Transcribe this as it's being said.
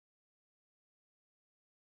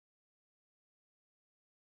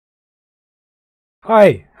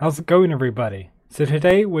Hi, how's it going everybody? So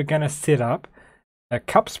today we're going to set up a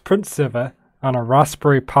CUPS print server on a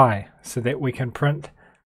Raspberry Pi so that we can print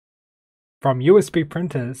from USB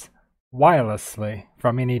printers wirelessly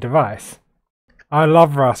from any device. I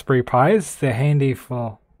love Raspberry Pis, they're handy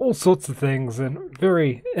for all sorts of things and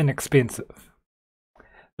very inexpensive.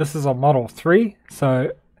 This is a Model 3,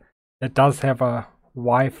 so it does have a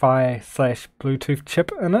Wi-Fi/Bluetooth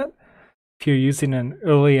chip in it. If you're using an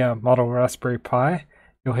earlier model Raspberry Pi,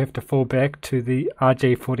 you'll have to fall back to the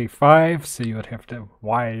RJ45, so you would have to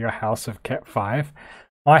wire your house with Cat5.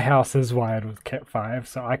 My house is wired with Cat5,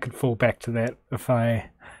 so I could fall back to that if I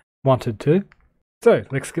wanted to. So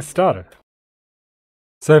let's get started.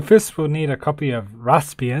 So first we'll need a copy of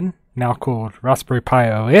Raspbian, now called Raspberry Pi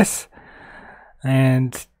OS,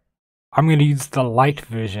 and I'm going to use the light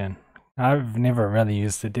version. I've never really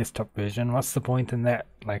used the desktop version. What's the point in that?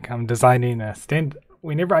 Like, I'm designing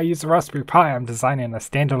whenever I use the Raspberry Pi, I'm designing a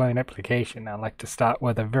standalone application. I like to start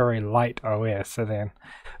with a very light OS and then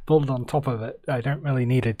build on top of it. I don't really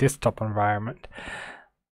need a desktop environment.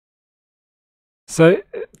 So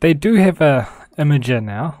they do have a imager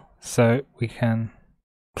now, so we can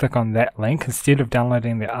click on that link instead of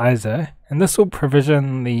downloading the ISO, and this will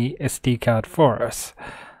provision the SD card for us.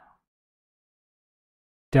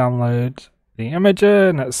 Download the imager,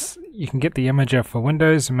 and you can get the imager for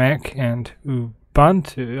Windows, Mac, and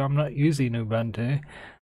Ubuntu. I'm not using Ubuntu,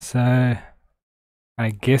 so I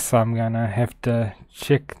guess I'm gonna have to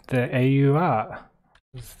check the AUR.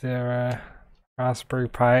 Is there a Raspberry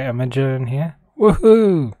Pi imager in here?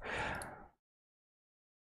 Woohoo!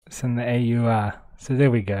 It's in the AUR, so there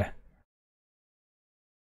we go.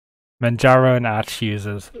 Manjaro and Arch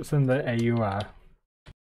users. It's in the AUR.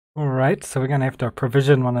 Alright, so we're going to have to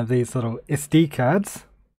provision one of these little SD cards.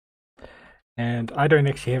 And I don't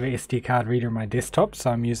actually have an SD card reader on my desktop, so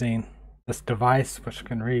I'm using this device which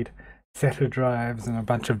can read SATA drives and a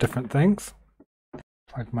bunch of different things.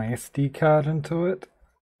 Plug my SD card into it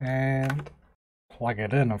and plug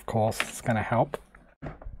it in, of course, it's going to help.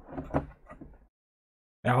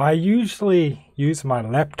 Now I usually use my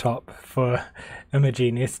laptop for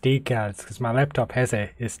imaging SD cards because my laptop has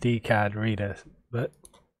a SD card reader, but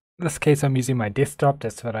in this case I'm using my desktop.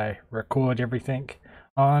 That's what I record everything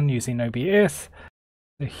on using OBS.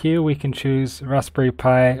 So here we can choose Raspberry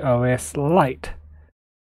Pi OS Lite.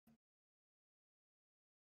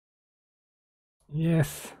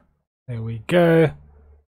 Yes, there we go.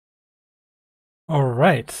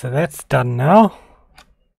 Alright, so that's done now. I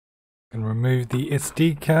can remove the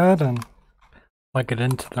SD card and plug it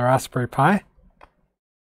into the Raspberry Pi.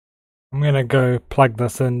 I'm going to go plug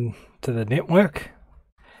this in to the network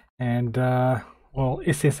and we'll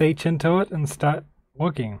SSH into it and start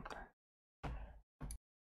working.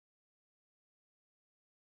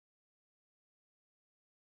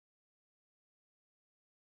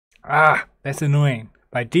 Ah, that's annoying.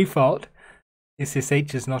 By default,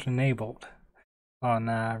 SSH is not enabled on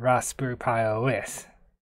Raspberry Pi OS.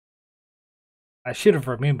 I should have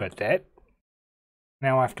remembered that.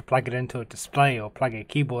 Now I have to plug it into a display or plug a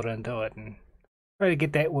keyboard into it and try to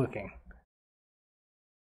get that working.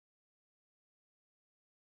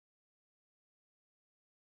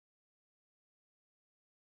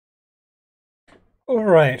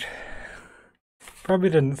 Alright, probably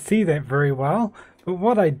didn't see that very well, but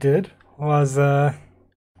what I did was, I'll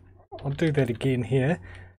do that again here.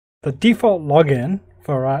 The default login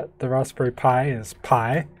for the Raspberry Pi is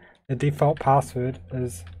Pi. The default password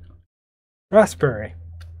is Raspberry.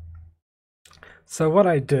 So what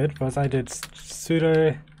I did was I did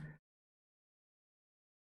sudo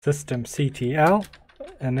systemctl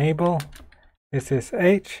enable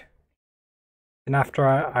SSH, and after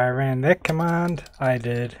I ran that command I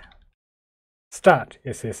did start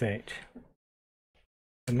SSH.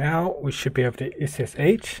 So now we should be able to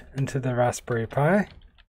SSH into the Raspberry Pi,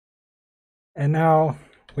 and now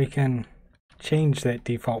we can change that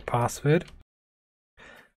default password.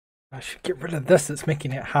 I should get rid of this, it's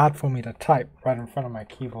making it hard for me to type right in front of my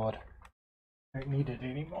keyboard. I don't need it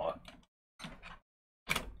anymore.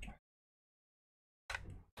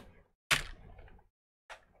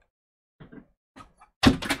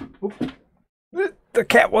 Oop. The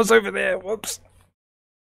cat was over there, whoops.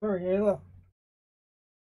 Sorry, Ayla.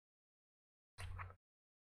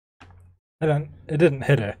 It didn't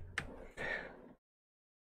hit her.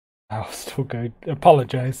 I'll still go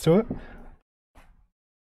apologize to it.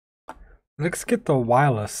 Let's get the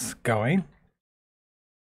wireless going.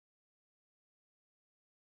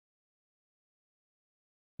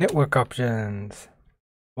 Network options.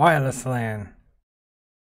 Wireless LAN.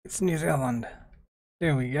 It's New Zealand.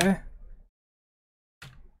 There we go.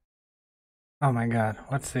 Oh my god,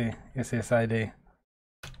 what's the SSID?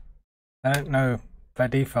 I don't know by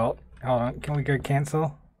default. Hold on, can we go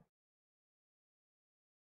cancel?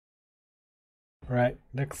 Right,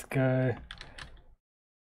 let's go.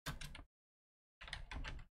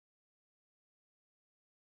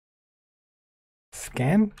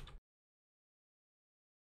 Scan.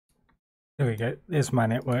 There we go, there's my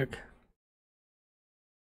network.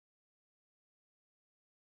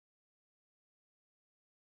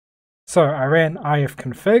 So I ran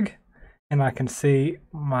ifconfig and I can see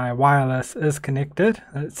my wireless is connected.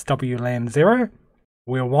 It's WLAN 0.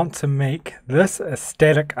 We'll want to make this a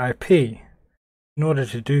static IP. In order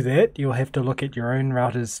to do that, you'll have to look at your own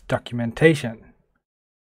router's documentation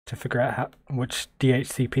to figure out which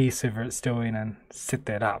DHCP server it's still in and set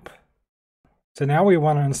that up. So now we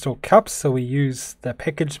want to install cups, so we use the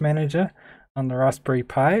package manager on the Raspberry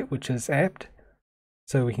Pi, which is apt.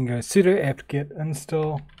 So we can go sudo apt-get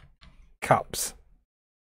install cups.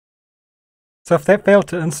 So if that failed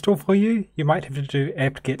to install for you, you might have to do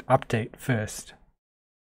apt-get update first.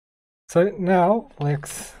 So now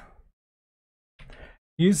let's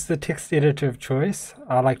use the text editor of choice.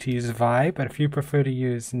 I like to use LBRY, but if you prefer to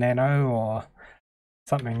use Nano or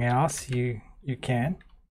something else, you can.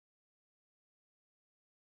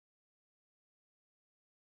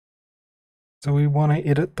 So we want to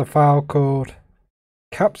edit the file called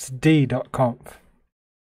cupsd.conf.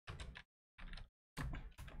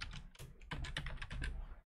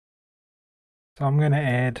 So I'm going to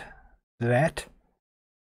add that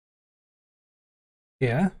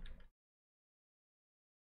here.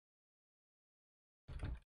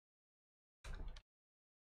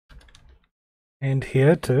 And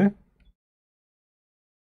here too.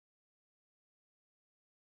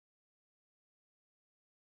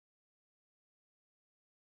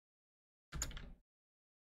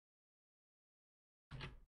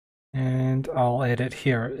 And I'll add it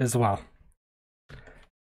here as well.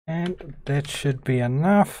 And that should be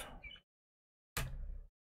enough.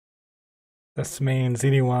 This means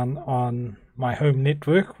anyone on my home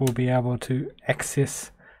network will be able to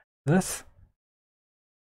access this.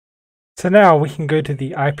 So now we can go to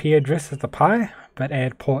the IP address of the Pi, but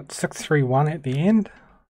add port 631 at the end,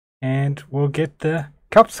 and we'll get the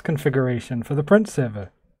cups configuration for the print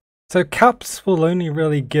server. So cups will only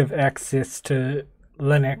really give access to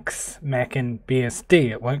Linux, Mac, and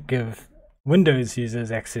BSD. It won't give Windows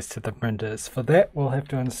users access to the printers. For that, we'll have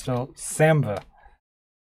to install Samba.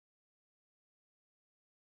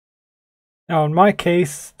 Now in my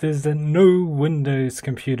case, there's no Windows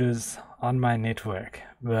computers on my network,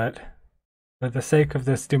 but for the sake of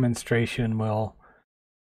this demonstration, we'll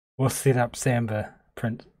set up Samba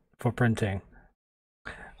for printing.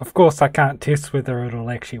 Of course, I can't test whether it'll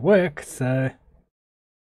actually work, so...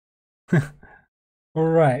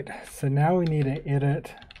 Alright, so now we need to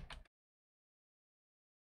edit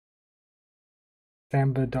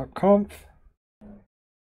samba.conf,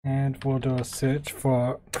 and we'll do a search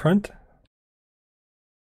for print.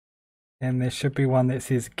 And there should be one that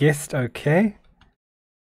says guest OK.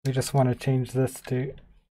 We just want to change this to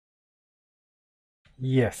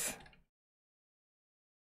yes.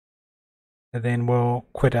 And then we'll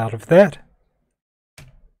quit out of that.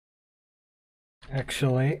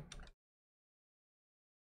 Actually,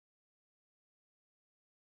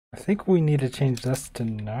 I think we need to change this to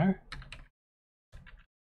no.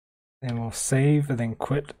 Then we'll save and then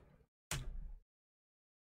quit.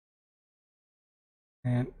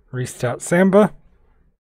 And restart Samba.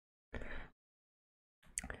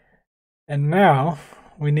 And now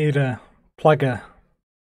we need to plug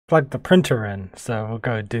the printer in, so we'll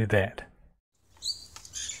go do that.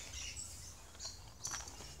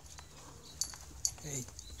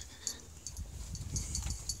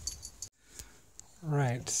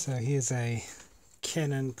 Right, so here's a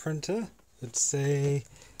Canon printer. It's a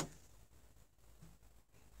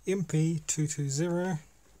MP220.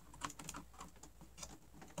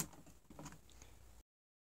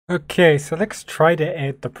 Okay, so let's try to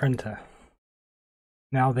add the printer.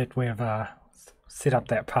 Now that we've set up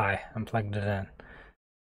that Pi and plugged it in.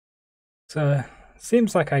 So,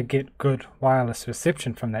 seems like I get good wireless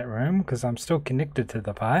reception from that room because I'm still connected to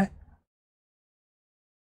the Pi.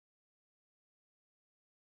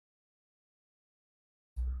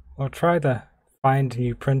 We'll try the find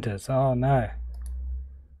new printers. Oh no.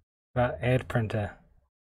 But add printer.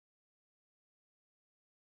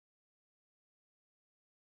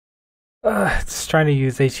 It's trying to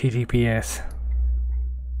use HTTPS.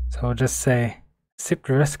 So I'll just say accept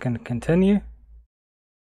risk and continue.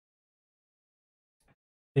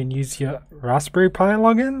 Then use your Raspberry Pi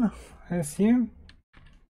login, I assume.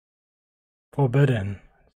 Forbidden.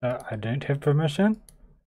 I don't have permission.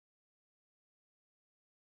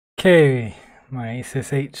 Okay, my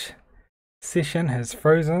SSH session has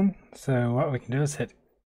frozen, so what we can do is hit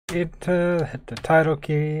enter, hit the title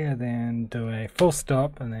key, and then do a full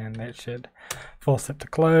stop, and then that should force it to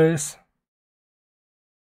close.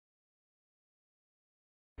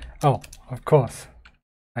 Oh, of course,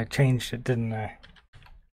 I changed it, didn't I?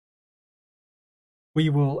 We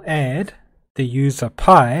will add the user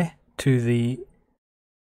pi to the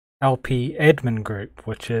LP admin group,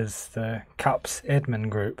 which is the CUPS admin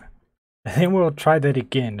group. And then we'll try that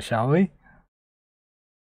again, shall we?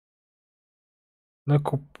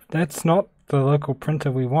 Local, that's not the local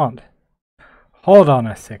printer we want. Hold on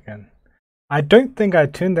a second. I don't think I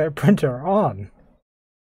turned that printer on.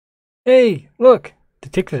 Hey, look,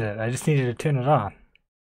 detected it. I just needed to turn it on.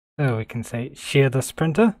 So we can say share this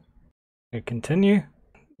printer. We continue.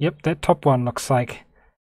 Yep, that top one looks like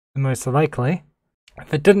the most likely.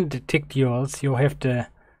 If it didn't detect yours, you'll have to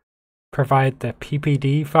provide the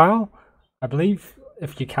PPD file. I believe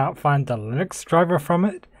if you can't find the Linux driver from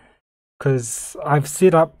it, because I've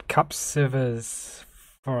set up CUPS servers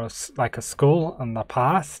for like a school in the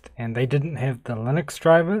past and they didn't have the Linux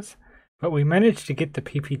drivers, but we managed to get the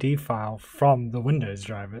PPD file from the Windows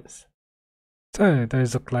drivers. So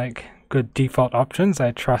those look like good default options.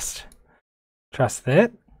 I trust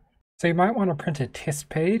that. So you might want to print a test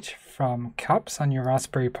page from CUPS on your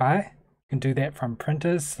Raspberry Pi. You can do that from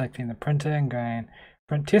printers, selecting the printer and going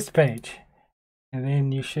print test page. And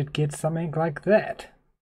then you should get something like that.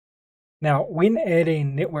 Now, when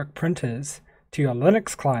adding network printers to your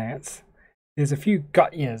Linux clients, there's a few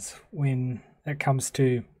gotchas when it comes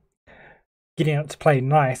to getting it to play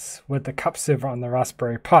nice with the CUPS server on the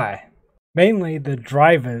Raspberry Pi. Mainly the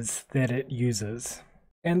drivers that it uses.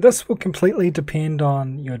 And this will completely depend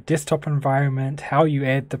on your desktop environment, how you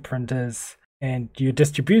add the printers, and your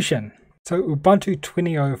distribution. So Ubuntu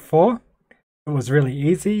 2004, it was really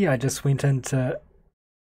easy. I just went into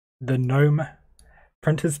the GNOME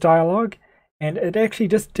printers dialog, and it actually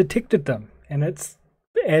just detected them, and it's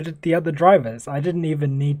added the other drivers. I didn't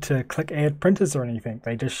even need to click add printers or anything.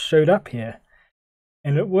 They just showed up here,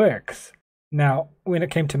 and it works. Now, when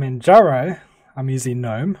it came to Manjaro, I'm using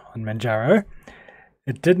GNOME on Manjaro.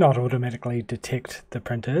 It did not automatically detect the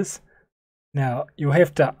printers. Now, you'll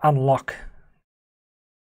have to unlock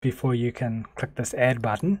before you can click this add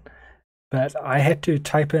button, but I had to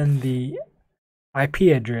type in the IP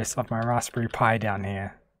address of my Raspberry Pi down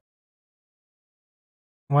here.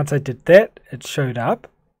 Once I did that, it showed up,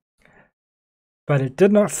 but it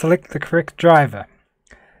did not select the correct driver.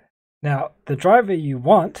 Now, the driver you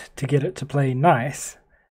want to get it to play nice,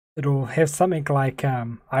 it'll have something like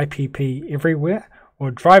IPP everywhere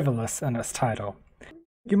or driverless in its title.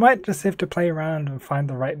 You might just have to play around and find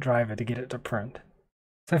the right driver to get it to print.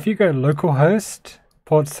 So if you go localhost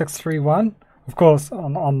port 631, of course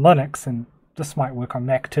on Linux, and this might work on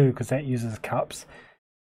Mac too because that uses CUPS,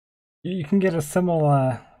 you can get a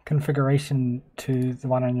similar configuration to the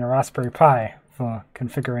one on your Raspberry Pi for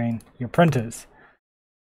configuring your printers.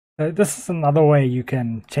 So this is another way you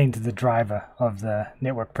can change the driver of the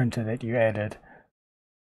network printer that you added.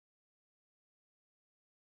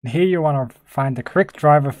 Here you want to find the correct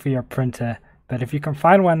driver for your printer, but if you can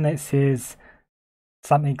find one that says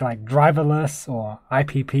something like driverless or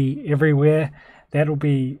IPP everywhere, that'll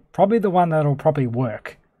be probably the one that'll probably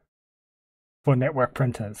work for network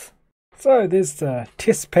printers. So there's the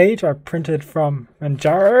test page I printed from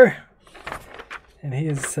Manjaro, and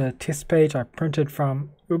here's a test page I printed from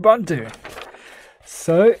Ubuntu.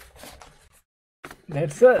 So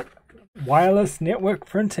that's it. Wireless network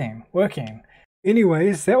printing working.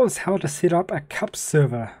 Anyways, that was how to set up a CUPS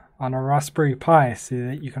server on a Raspberry Pi so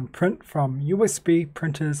that you can print from USB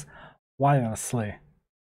printers wirelessly.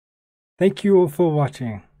 Thank you all for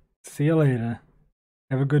watching. See you later.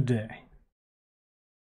 Have a good day.